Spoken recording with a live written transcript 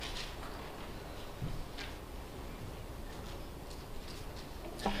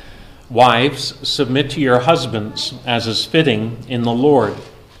Wives, submit to your husbands as is fitting in the Lord.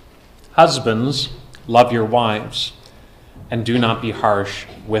 Husbands, love your wives, and do not be harsh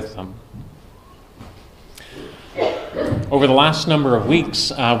with them. Over the last number of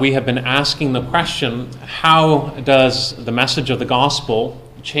weeks, we have been asking the question, how does the message of the gospel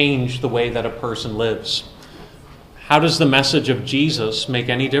change the way that a person lives? How does the message of Jesus make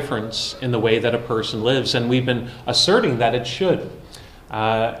any difference in the way that a person lives? And we've been asserting that it should.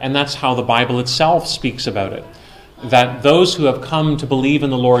 And that's how the Bible itself speaks about it. That those who have come to believe in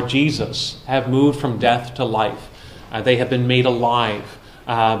the Lord Jesus have moved from death to life. They have been made alive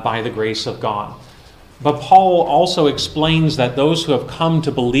by the grace of God. But Paul also explains that those who have come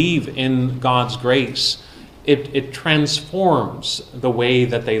to believe in God's grace, it transforms the way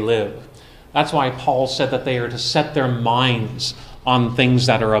that they live. That's why Paul said that they are to set their minds on things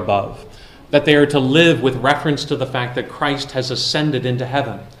that are above. That they are to live with reference to the fact that Christ has ascended into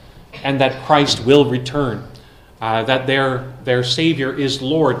heaven and that Christ will return. That their Savior is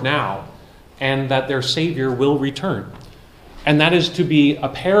Lord now and that their Savior will return. And that is to be a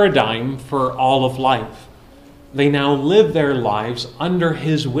paradigm for all of life. They now live their lives under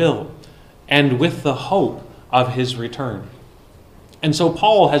His will and with the hope of His return. And so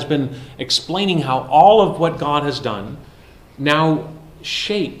Paul has been explaining how all of what God has done now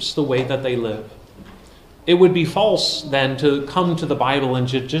shapes the way that they live. It would be false then to come to the Bible and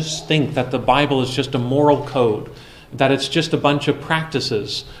to just think that the Bible is just a moral code, that it's just a bunch of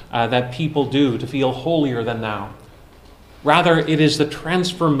practices that people do to feel holier than thou. Rather, it is the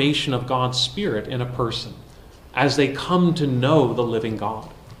transformation of God's Spirit in a person as they come to know the living God.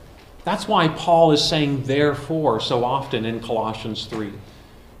 That's why Paul is saying therefore so often in Colossians 3.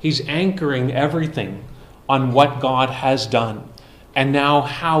 He's anchoring everything on what God has done and now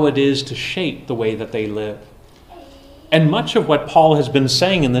how it is to shape the way that they live. And much of what Paul has been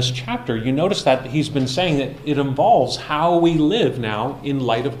saying in this chapter, you notice that he's been saying that it involves how we live now in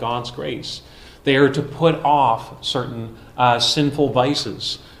light of God's grace. They are to put off certain sinful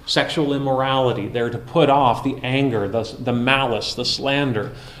vices, sexual immorality. They're to put off the anger, the malice, the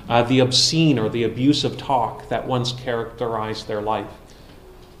slander, the obscene or the abusive talk that once characterized their life.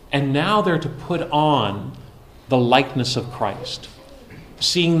 And now they're to put on the likeness of Christ,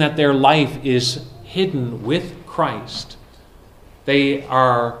 seeing that their life is hidden with Christ. They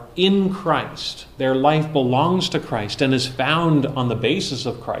are in Christ. Their life belongs to Christ and is found on the basis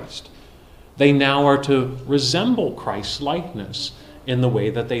of Christ. They now are to resemble Christ's likeness in the way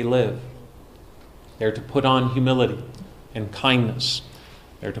that they live. They're to put on humility and kindness.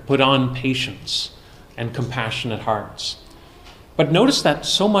 They're to put on patience and compassionate hearts. But notice that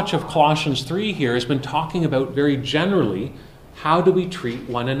so much of Colossians 3 here has been talking about very generally, how do we treat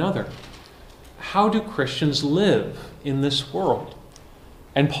one another? How do Christians live in this world?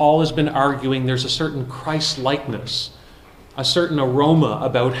 And Paul has been arguing there's a certain Christ-likeness, a certain aroma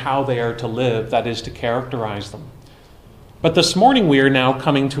about how they are to live that is to characterize them. But this morning we are now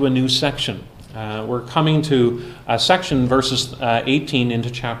coming to a new section. We're coming to a section verses 18 into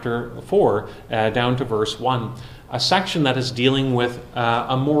chapter 4 down to verse 1. A section that is dealing with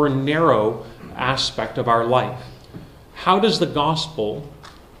a more narrow aspect of our life. How does the gospel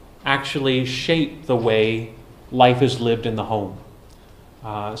actually shape the way life is lived in the home?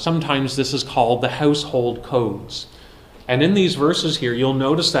 Sometimes this is called the household codes. And in these verses here, you'll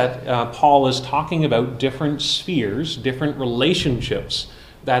notice that Paul is talking about different spheres, different relationships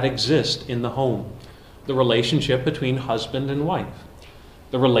that exist in the home. The relationship between husband and wife,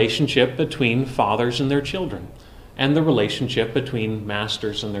 the relationship between fathers and their children, and the relationship between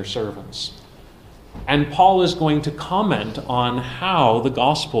masters and their servants. And Paul is going to comment on how the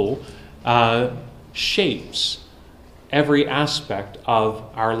gospel shapes every aspect of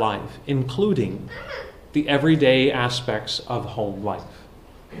our life, including the everyday aspects of home life.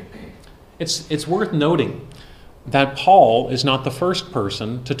 It's worth noting that Paul is not the first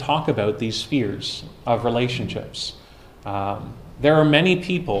person to talk about these spheres of relationships. There are many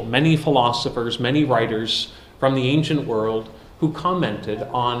people, many philosophers, many writers from the ancient world who commented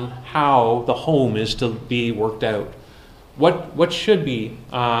on how the home is to be worked out. What should be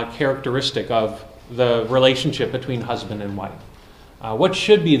characteristic of the relationship between husband and wife? What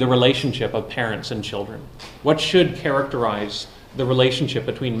should be the relationship of parents and children? What should characterize the relationship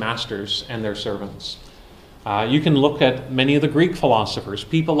between masters and their servants? You can look at many of the Greek philosophers,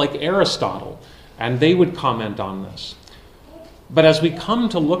 people like Aristotle, and they would comment on this. But as we come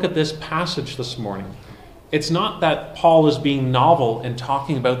to look at this passage this morning, it's not that Paul is being novel in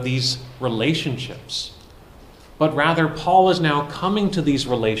talking about these relationships, but rather Paul is now coming to these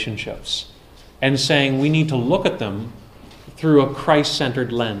relationships and saying we need to look at them through a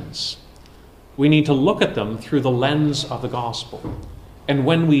Christ-centered lens. We need to look at them through the lens of the gospel. And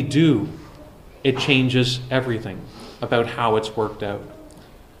when we do, it changes everything about how it's worked out.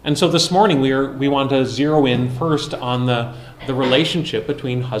 And so this morning we want to zero in first on the relationship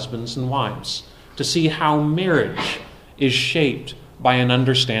between husbands and wives, to see how marriage is shaped by an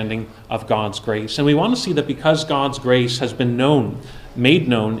understanding of God's grace. And we want to see that because God's grace has been made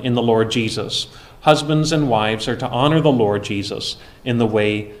known in the Lord Jesus, husbands and wives are to honor the Lord Jesus in the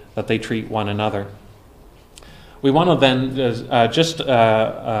way that they treat one another. We want to then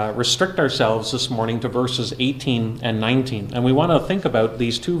restrict ourselves this morning to verses 18 and 19. And we want to think about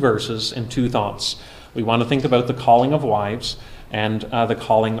these two verses in two thoughts. We want to think about the calling of wives and the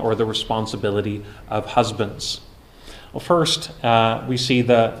calling or the responsibility of husbands. Well, first, we see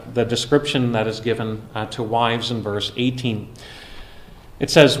the description that is given to wives in verse 18. It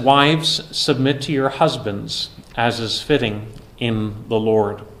says, "Wives, submit to your husbands as is fitting in the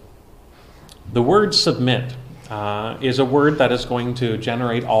Lord." The word submit is a word that is going to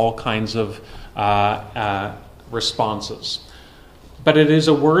generate all kinds of responses. But it is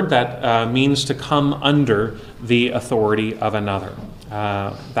a word that means to come under the authority of another.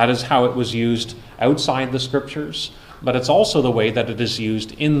 That is how it was used outside the Scriptures, but it's also the way that it is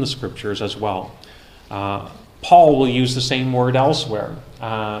used in the Scriptures as well. Paul will use the same word elsewhere,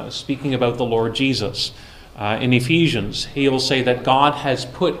 speaking about the Lord Jesus. In Ephesians, he will say that God has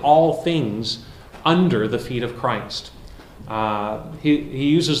put all things under the feet of Christ. He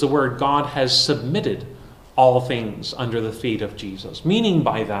uses the word God has submitted all things under the feet of Jesus, meaning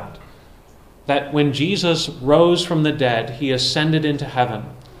by that when Jesus rose from the dead, he ascended into heaven,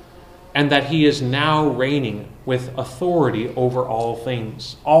 and that he is now reigning with authority over all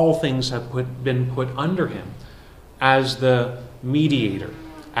things. All things have been put under him as the mediator,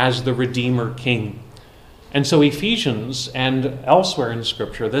 as the Redeemer King. And so Ephesians and elsewhere in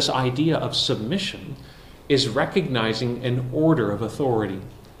Scripture, this idea of submission is recognizing an order of authority.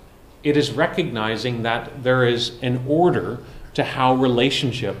 It is recognizing that there is an order to how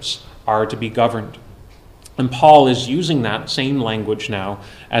relationships are to be governed. And Paul is using that same language now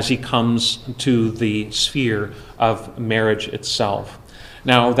as he comes to the sphere of marriage itself.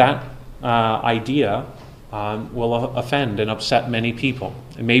 Now, that idea will offend and upset many people.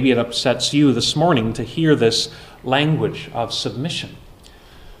 And maybe it upsets you this morning to hear this language of submission.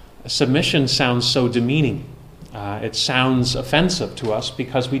 Submission sounds so demeaning. It sounds offensive to us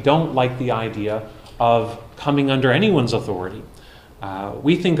because we don't like the idea of coming under anyone's authority.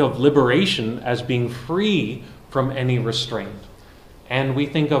 We think of liberation as being free from any restraint. And we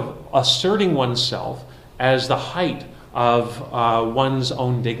think of asserting oneself as the height of one's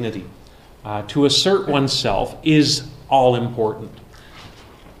own dignity. To assert oneself is all important.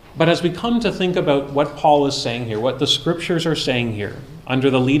 But as we come to think about what Paul is saying here, what the Scriptures are saying here, under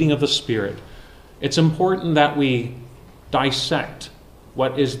the leading of the Spirit, it's important that we dissect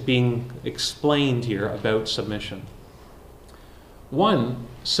what is being explained here about submission. One,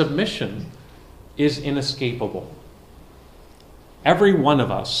 submission is inescapable. Every one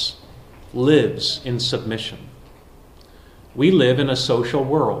of us lives in submission. We live in a social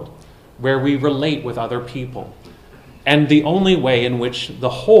world where we relate with other people. And the only way in which the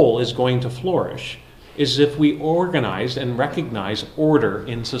whole is going to flourish is if we organize and recognize order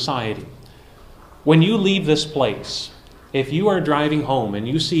in society. When you leave this place, if you are driving home and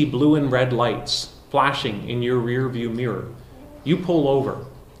you see blue and red lights flashing in your rear view mirror, you pull over.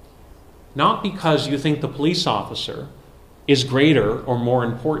 Not because you think the police officer is greater or more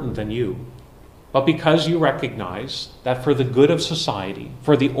important than you, but because you recognize that for the good of society,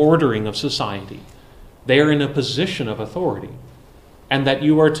 for the ordering of society, they are in a position of authority, and that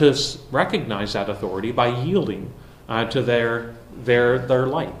you are to recognize that authority by yielding to their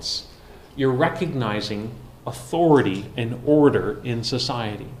lights. You're recognizing authority and order in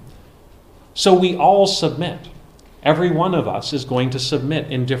society. So we all submit. Every one of us is going to submit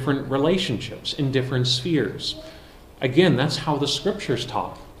in different relationships, in different spheres. Again, that's how the Scriptures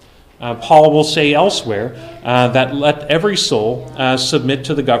talk. Paul will say elsewhere that let every soul submit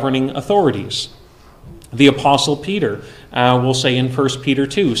to the governing authorities. The Apostle Peter will say in 1 Peter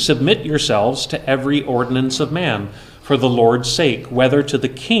 2, "Submit yourselves to every ordinance of man for the Lord's sake, whether to the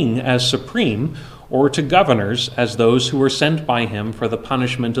king as supreme or to governors as those who are sent by him for the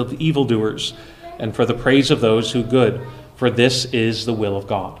punishment of evildoers and for the praise of those who good, for this is the will of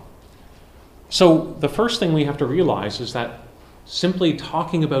God." So the first thing we have to realize is that simply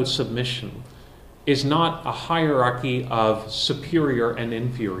talking about submission is not a hierarchy of superior and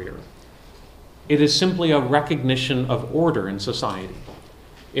inferior. It is simply a recognition of order in society.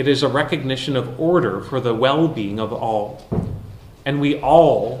 It is a recognition of order for the well-being of all. And we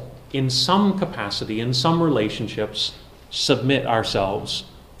all in some capacity, in some relationships, submit ourselves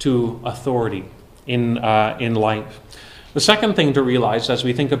to authority in life. The second thing to realize as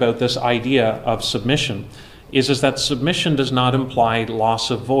we think about this idea of submission is that submission does not imply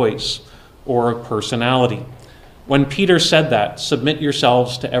loss of voice or personality. When Peter said that, submit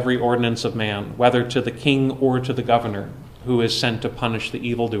yourselves to every ordinance of man, whether to the king or to the governor, who is sent to punish the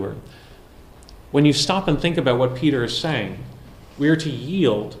evildoer. When you stop and think about what Peter is saying, we are to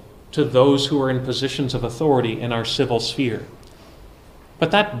yield to those who are in positions of authority in our civil sphere.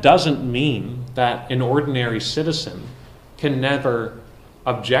 But that doesn't mean that an ordinary citizen can never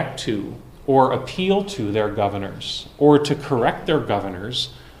object to or appeal to their governors or to correct their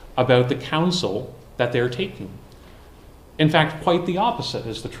governors about the counsel that they're taking. In fact, quite the opposite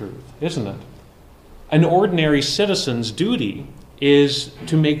is the truth, isn't it? An ordinary citizen's duty is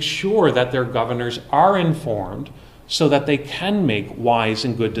to make sure that their governors are informed so that they can make wise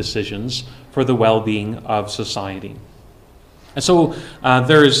and good decisions for the well-being of society. And so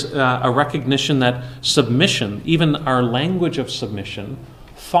there's a recognition that submission, even our language of submission,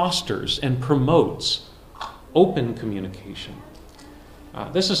 fosters and promotes open communication.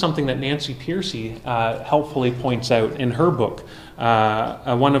 This is something that Nancy Piercy helpfully points out in her book,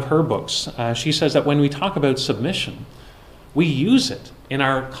 one of her books. She says that when we talk about submission, we use it in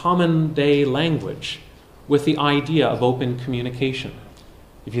our common day language with the idea of open communication.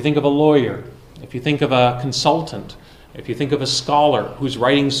 If you think of a lawyer, if you think of a consultant, if you think of a scholar who's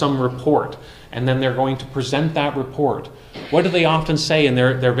writing some report and then they're going to present that report, what do they often say in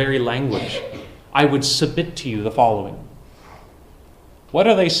their very language? I would submit to you the following. What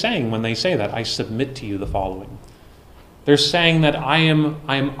are they saying when they say that? I submit to you the following. They're saying that I am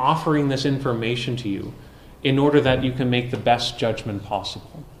offering this information to you in order that you can make the best judgment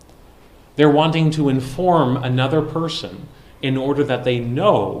possible. They're wanting to inform another person in order that they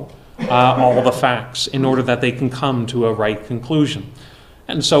know all the facts, in order that they can come to a right conclusion.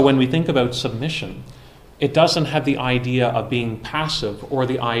 And so when we think about submission, it doesn't have the idea of being passive or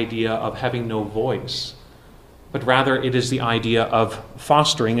the idea of having no voice, but rather it is the idea of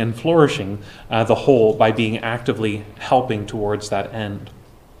fostering and flourishing the whole by being actively helping towards that end.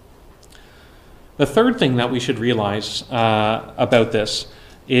 The third thing that we should realize about this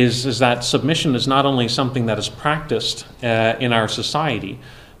is that submission is not only something that is practiced in our society,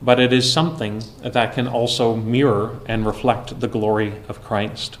 but it is something that can also mirror and reflect the glory of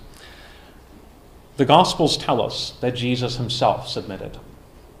Christ. The Gospels tell us that Jesus himself submitted.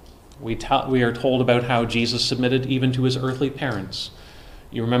 We are told about how Jesus submitted even to his earthly parents.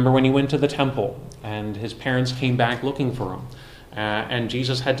 You remember when he went to the temple and his parents came back looking for him, and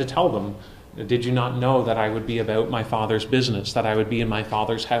Jesus had to tell them, did you not know that I would be about my Father's business, that I would be in my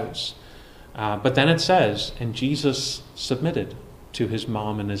Father's house? But then it says, and Jesus submitted to his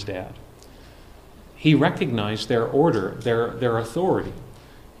mom and his dad. He recognized their order, their authority,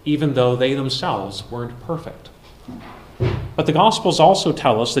 even though they themselves weren't perfect. But the Gospels also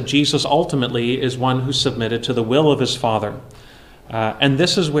tell us that Jesus ultimately is one who submitted to the will of his Father. And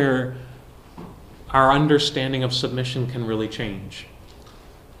this is where our understanding of submission can really change.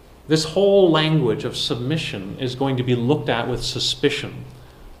 This whole language of submission is going to be looked at with suspicion,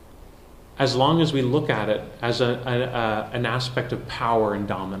 as long as we look at it as an aspect of power and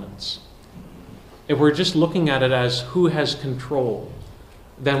dominance. If we're just looking at it as who has control,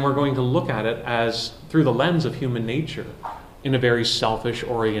 then we're going to look at it as through the lens of human nature in a very selfish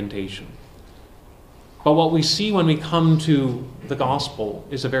orientation. But what we see when we come to the gospel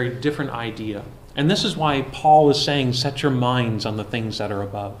is a very different idea. And this is why Paul is saying, set your minds on the things that are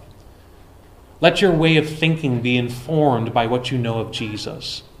above. Let your way of thinking be informed by what you know of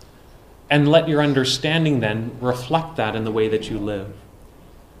Jesus. And let your understanding then reflect that in the way that you live.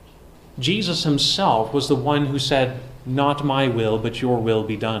 Jesus himself was the one who said, not my will, but your will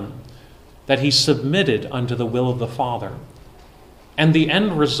be done. That he submitted unto the will of the Father. And the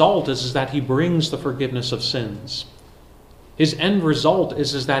end result is that he brings the forgiveness of sins. His end result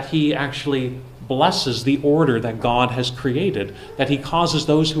is that he actually blesses the order that God has created, that he causes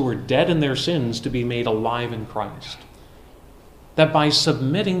those who are dead in their sins to be made alive in Christ. That by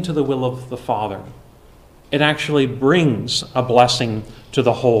submitting to the will of the Father, it actually brings a blessing to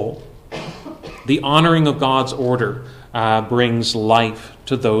the whole. The honoring of God's order brings life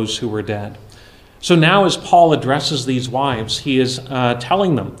to those who were dead. So now as Paul addresses these wives, he is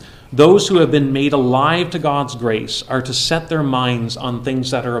telling them, those who have been made alive to God's grace are to set their minds on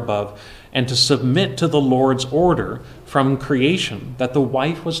things that are above and to submit to the Lord's order from creation, that the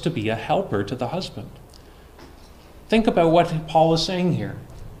wife was to be a helper to the husband. Think about what Paul is saying here.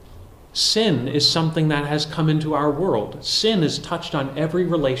 Sin is something that has come into our world. Sin is touched on every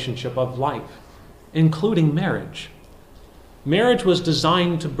relationship of life, including marriage. Marriage was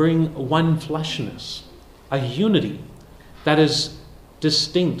designed to bring one fleshness, a unity that is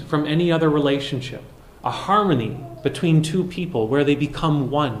distinct from any other relationship, a harmony between two people where they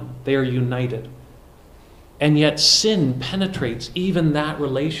become one, they are united. And yet sin penetrates even that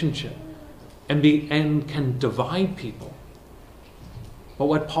relationship and can divide people. But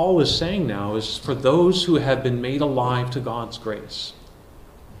what Paul is saying now is for those who have been made alive to God's grace,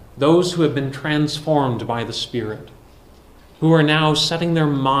 those who have been transformed by the Spirit, who are now setting their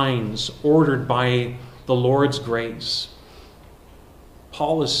minds ordered by the Lord's grace,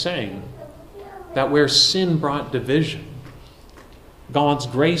 Paul is saying that where sin brought division, God's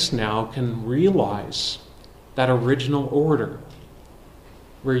grace now can realize that original order,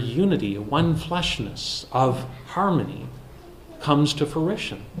 where unity, one fleshness of harmony comes to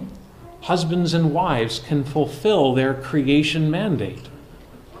fruition. Husbands and wives can fulfill their creation mandate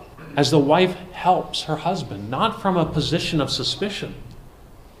as the wife helps her husband, not from a position of suspicion,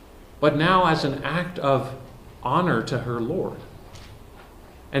 but now as an act of honor to her Lord.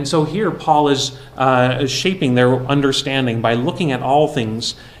 And so here Paul is shaping their understanding by looking at all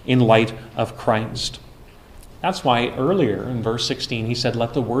things in light of Christ. That's why earlier in verse 16 he said,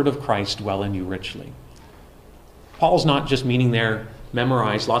 "Let the word of Christ dwell in you richly." Paul's not just meaning there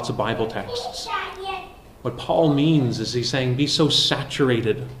memorize lots of Bible texts. What Paul means is he's saying be so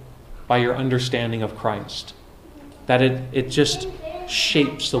saturated by your understanding of Christ that it just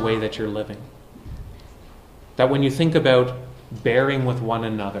shapes the way that you're living. That when you think about bearing with one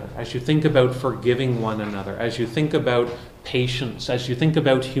another, as you think about forgiving one another, as you think about patience, as you think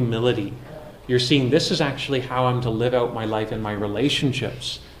about humility, you're seeing this is actually how I'm to live out my life in my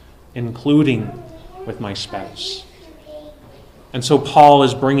relationships, including with my spouse. And so Paul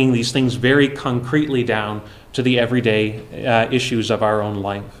is bringing these things very concretely down to the everyday issues of our own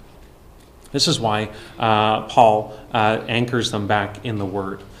life. This is why Paul anchors them back in the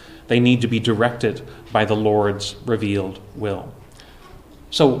Word. They need to be directed by the Lord's revealed will.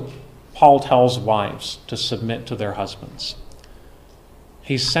 So Paul tells wives to submit to their husbands.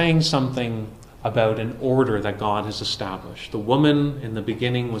 He's saying something about an order that God has established. The woman in the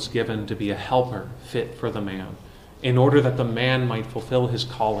beginning was given to be a helper fit for the man, in order that the man might fulfill his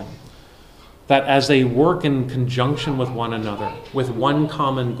calling. That as they work in conjunction with one another, with one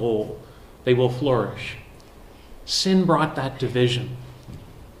common goal, they will flourish. Sin brought that division.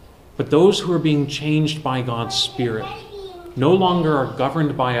 But those who are being changed by God's Spirit no longer are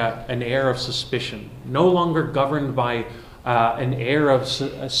governed by an air of suspicion, no longer governed by an air of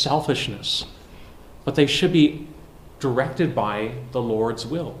selfishness, but they should be directed by the Lord's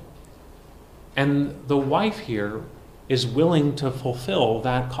will. And the wife here is willing to fulfill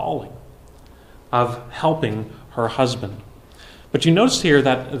that calling of helping her husband. But you notice here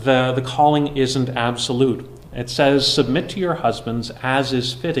that the calling isn't absolute. It says, submit to your husbands as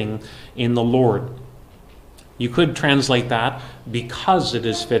is fitting in the Lord. You could translate that because it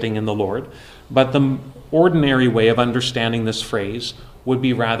is fitting in the Lord, but the ordinary way of understanding this phrase would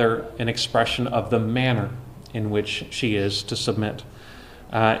be rather an expression of the manner in which she is to submit.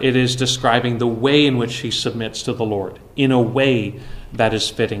 It is describing the way in which she submits to the Lord, in a way that is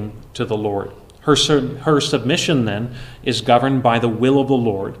fitting to the Lord. Her submission, then, is governed by the will of the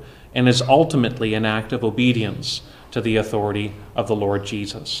Lord and is ultimately an act of obedience to the authority of the Lord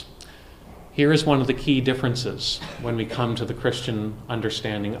Jesus. Here is one of the key differences when we come to the Christian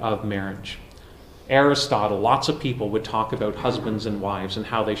understanding of marriage. Aristotle, lots of people would talk about husbands and wives and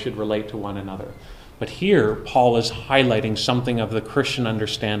how they should relate to one another. But here, Paul is highlighting something of the Christian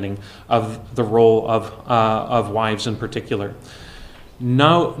understanding of the role of wives in particular.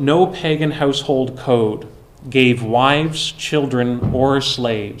 No pagan household code gave wives, children, or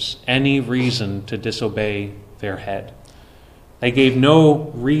slaves any reason to disobey their head. They gave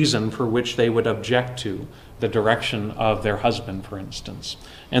no reason for which they would object to the direction of their husband, for instance.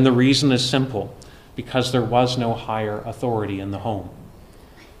 And the reason is simple, because there was no higher authority in the home.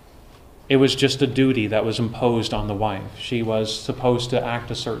 It was just a duty that was imposed on the wife. She was supposed to act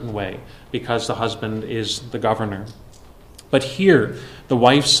a certain way because the husband is the governor. But here, the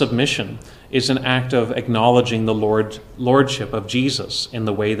wife's submission is an act of acknowledging the lordship of Jesus in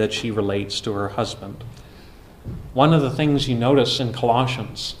the way that she relates to her husband. One of the things you notice in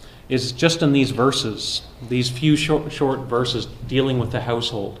Colossians is just in these verses, these few short verses dealing with the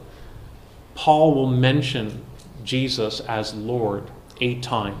household, Paul will mention Jesus as Lord 8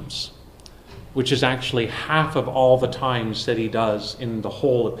 times, which is actually half of all the times that he does in the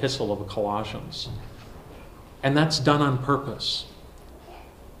whole epistle of Colossians. And that's done on purpose.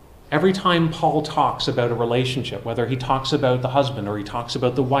 Every time Paul talks about a relationship, whether he talks about the husband or he talks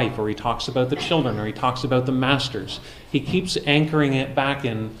about the wife or he talks about the children or he talks about the masters, he keeps anchoring it back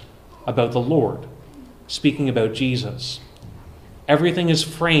in about the Lord, speaking about Jesus. Everything is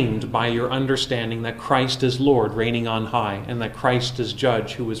framed by your understanding that Christ is Lord, reigning on high, and that Christ is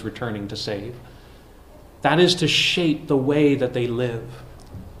Judge who is returning to save. That is to shape the way that they live.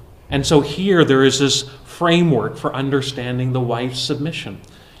 And so here there is this framework for understanding the wife's submission.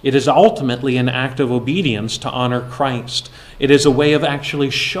 It is ultimately an act of obedience to honor Christ. It is a way of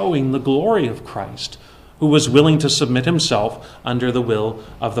actually showing the glory of Christ, who was willing to submit himself under the will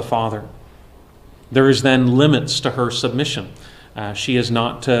of the Father. There is then limits to her submission. She is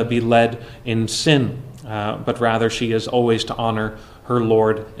not to be led in sin, but rather she is always to honor her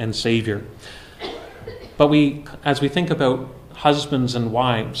Lord and Savior. But as we think about husbands and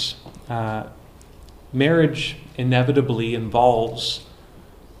wives, marriage inevitably involves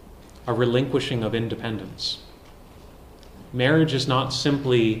a relinquishing of independence. Marriage is not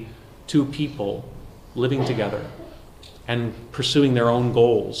simply two people living together and pursuing their own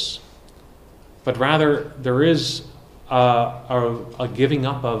goals, but rather there is a giving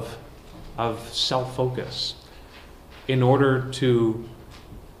up of self-focus in order to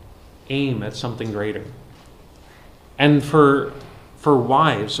aim at something greater. And for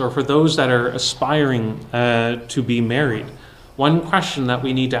wives, or for those that are aspiring to be married, one question that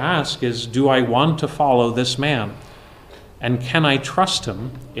we need to ask is, do I want to follow this man? And can I trust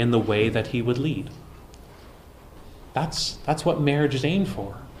him in the way that he would lead? That's what marriage is aimed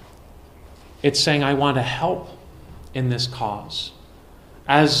for. It's saying, I want to help in this cause.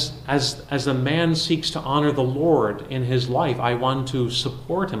 As the man seeks to honor the Lord in his life, I want to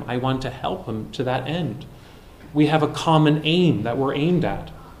support him. I want to help him to that end. We have a common aim that we're aimed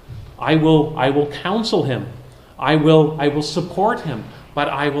at. I will counsel him. I will support him, but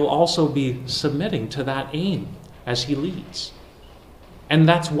I will also be submitting to that aim as he leads. And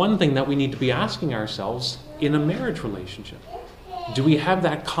that's one thing that we need to be asking ourselves in a marriage relationship. Do we have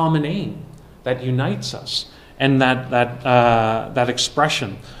that common aim that unites us, and that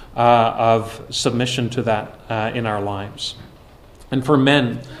expression of submission to that in our lives? And for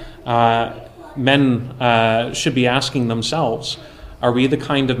men should be asking themselves, are we the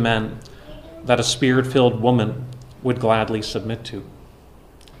kind of men that a Spirit-filled woman would gladly submit to?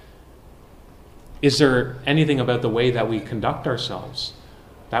 Is there anything about the way that we conduct ourselves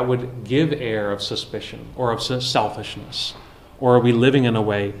that would give air of suspicion or of selfishness? Or are we living in a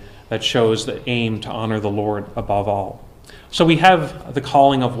way that shows the aim to honor the Lord above all? So we have the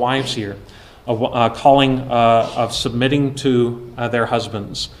calling of wives here, a calling of submitting to their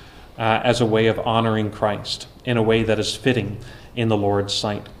husbands as a way of honoring Christ in a way that is fitting in the Lord's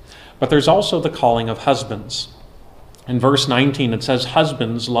sight. But there's also the calling of husbands. In verse 19 it says,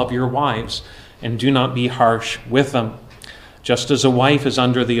 "Husbands, love your wives, and do not be harsh with them. Just as a wife is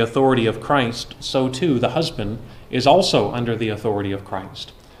under the authority of Christ, so too the husband is also under the authority of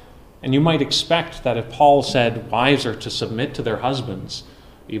Christ." And you might expect that if Paul said wives are to submit to their husbands,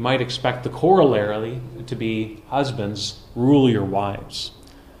 you might expect the corollary to be, husbands, rule your wives.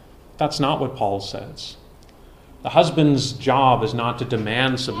 That's not what Paul says. The husband's job is not to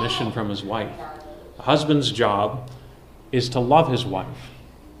demand submission from his wife. The husband's job is to love his wife.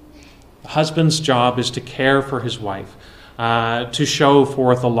 The husband's job is to care for his wife, to show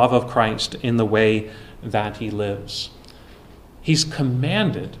forth the love of Christ in the way that he lives. He's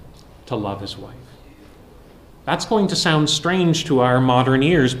commanded to love his wife. That's going to sound strange to our modern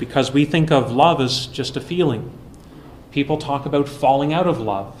ears because we think of love as just a feeling. People talk about falling out of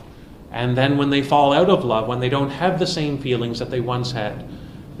love. And then when they fall out of love, when they don't have the same feelings that they once had,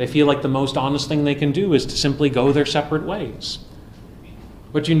 they feel like the most honest thing they can do is to simply go their separate ways.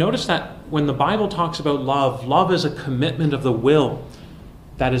 But you notice that when the Bible talks about love, love is a commitment of the will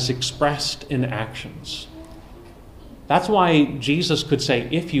that is expressed in actions. That's why Jesus could say,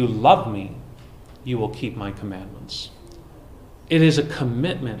 "If you love me, you will keep my commandments." It is a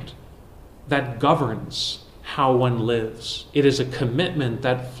commitment that governs how one lives. It is a commitment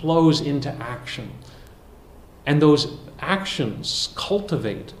that flows into action. And those actions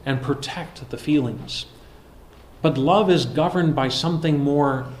cultivate and protect the feelings. But love is governed by something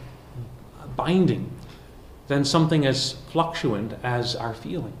more binding than something as fluctuant as our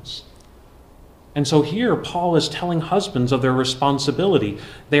feelings. And so here Paul is telling husbands of their responsibility.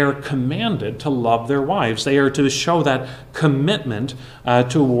 They are commanded to love their wives. They are to show that commitment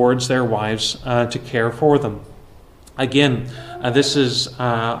towards their wives to care for them. Again, this is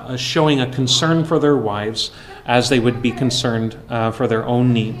showing a concern for their wives as they would be concerned for their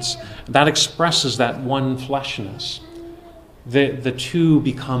own needs. That expresses that one fleshness. The two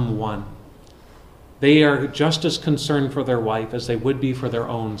become one. They are just as concerned for their wife as they would be for their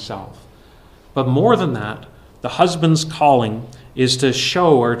own self. But more than that, the husband's calling is to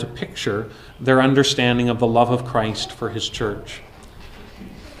show or to picture their understanding of the love of Christ for his church.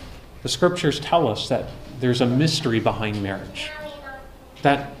 The scriptures tell us that there's a mystery behind marriage.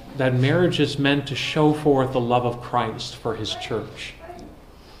 That marriage is meant to show forth the love of Christ for his church.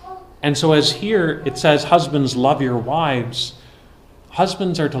 And so as here it says, husbands, love your wives,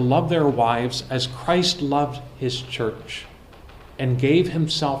 husbands are to love their wives as Christ loved his church and gave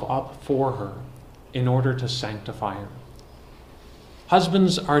himself up for her in order to sanctify her.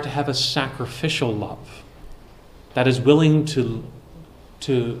 Husbands are to have a sacrificial love that is willing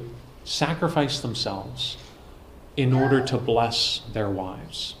to sacrifice themselves in order to bless their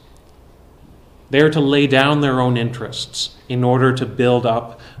wives. They are to lay down their own interests in order to build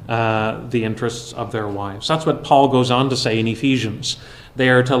up the interests of their wives. That's what Paul goes on to say in Ephesians. They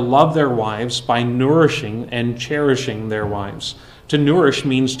are to love their wives by nourishing and cherishing their wives. To nourish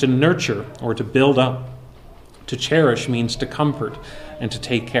means to nurture or to build up. To cherish means to comfort and to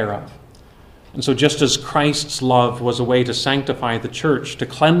take care of. And so just as Christ's love was a way to sanctify the church, to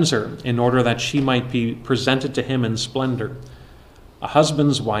cleanse her in order that she might be presented to him in splendor, a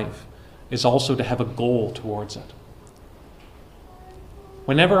husband's wife is also to have a goal towards it.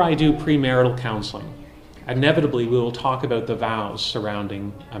 Whenever I do premarital counseling, inevitably we will talk about the vows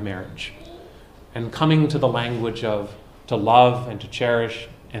surrounding a marriage and coming to the language of to love and to cherish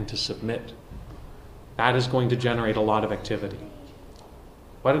and to submit. That is going to generate a lot of activity.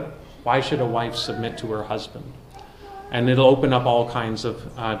 Why should a wife submit to her husband? And it'll open up all kinds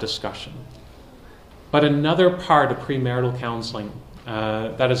of discussion. But another part of premarital counseling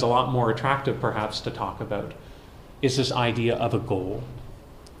that is a lot more attractive perhaps to talk about is this idea of a goal.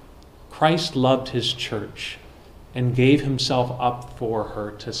 Christ loved his church and gave himself up for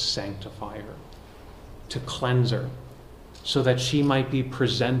her to sanctify her, to cleanse her, so that she might be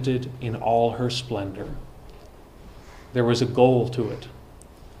presented in all her splendor. There was a goal to it.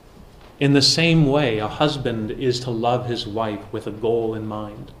 In the same way, a husband is to love his wife with a goal in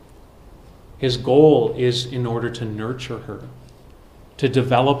mind. His goal is in order to nurture her, to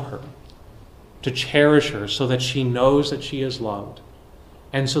develop her, to cherish her so that she knows that she is loved,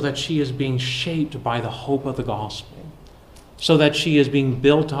 and so that she is being shaped by the hope of the gospel, so that she is being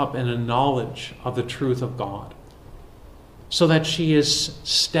built up in a knowledge of the truth of God, so that she is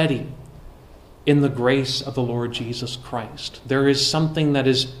steady in the grace of the Lord Jesus Christ. There is something that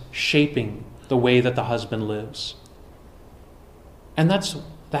is shaping the way that the husband lives. And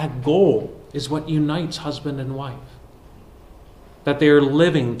that goal is what unites husband and wife. That they are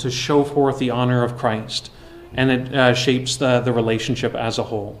living to show forth the honor of Christ, and it shapes the relationship as a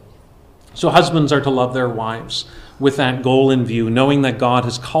whole. So husbands are to love their wives with that goal in view, knowing that God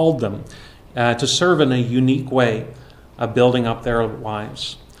has called them to serve in a unique way of building up their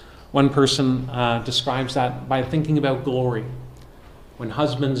wives. One person describes that by thinking about glory. When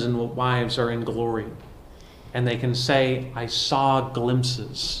husbands and wives are in glory, and they can say, I saw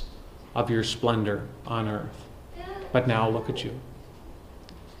glimpses of your splendor on earth, but now look at you.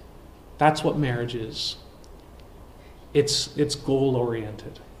 That's what marriage is. It's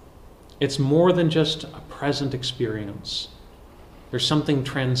goal-oriented. It's more than just a present experience. There's something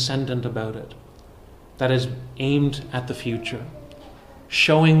transcendent about it that is aimed at the future,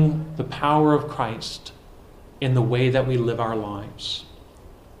 showing the power of Christ in the way that we live our lives.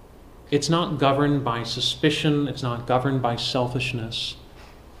 It's not governed by suspicion. It's not governed by selfishness.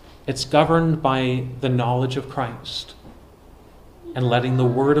 It's governed by the knowledge of Christ and letting the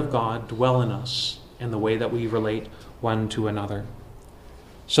Word of God dwell in us in the way that we relate one to another.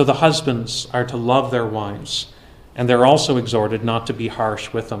 So the husbands are to love their wives, and they're also exhorted not to be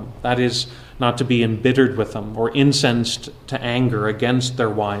harsh with them. That is, not to be embittered with them or incensed to anger against their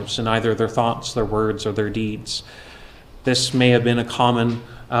wives in either their thoughts, their words, or their deeds. This may have been a common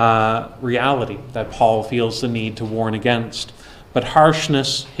reality that Paul feels the need to warn against. But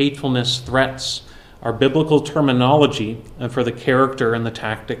harshness, hatefulness, threats are biblical terminology for the character and the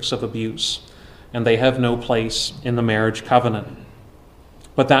tactics of abuse, and they have no place in the marriage covenant.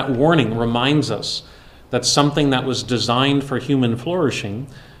 But that warning reminds us that something that was designed for human flourishing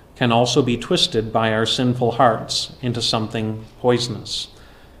can also be twisted by our sinful hearts into something poisonous.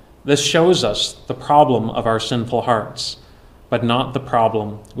 This shows us the problem of our sinful hearts, but not the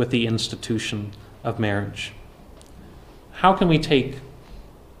problem with the institution of marriage. How can we take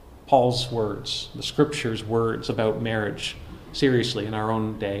Paul's words, the Scripture's words about marriage, seriously in our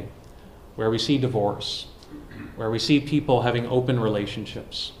own day, where we see divorce, where we see people having open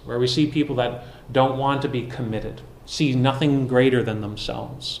relationships, where we see people that don't want to be committed, see nothing greater than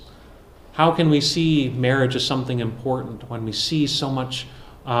themselves? How can we see marriage as something important when we see so much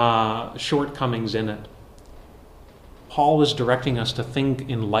shortcomings in it? Paul is directing us to think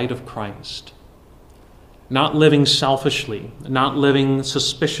in light of Christ, not living selfishly, not living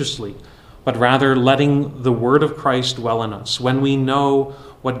suspiciously, but rather letting the word of Christ dwell in us. When we know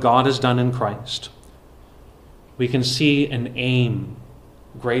what God has done in Christ, we can see an aim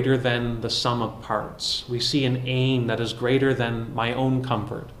greater than the sum of parts. We see an aim that is greater than my own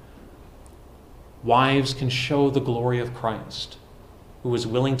comfort. Wives can show the glory of Christ, who is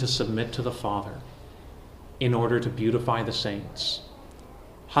willing to submit to the Father in order to beautify the saints.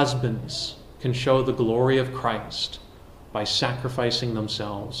 Husbands can show the glory of Christ by sacrificing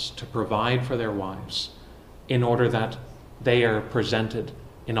themselves to provide for their wives in order that they are presented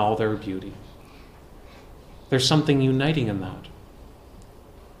in all their beauty. There's something uniting in that.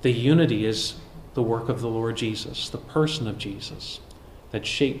 The unity is the work of the Lord Jesus, the person of Jesus, that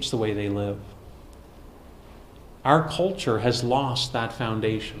shapes the way they live. Our culture has lost that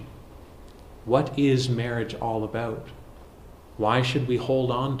foundation. What is marriage all about? Why should we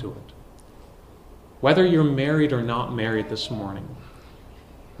hold on to it? Whether you're married or not married this morning,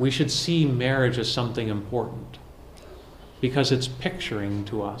 we should see marriage as something important because it's picturing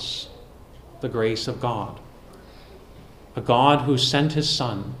to us the grace of God. A God who sent his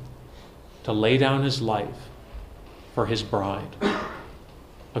Son to lay down his life for his bride.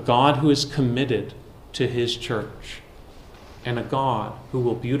 A God who is committed to his church, and a God who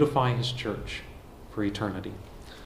will beautify his church for eternity.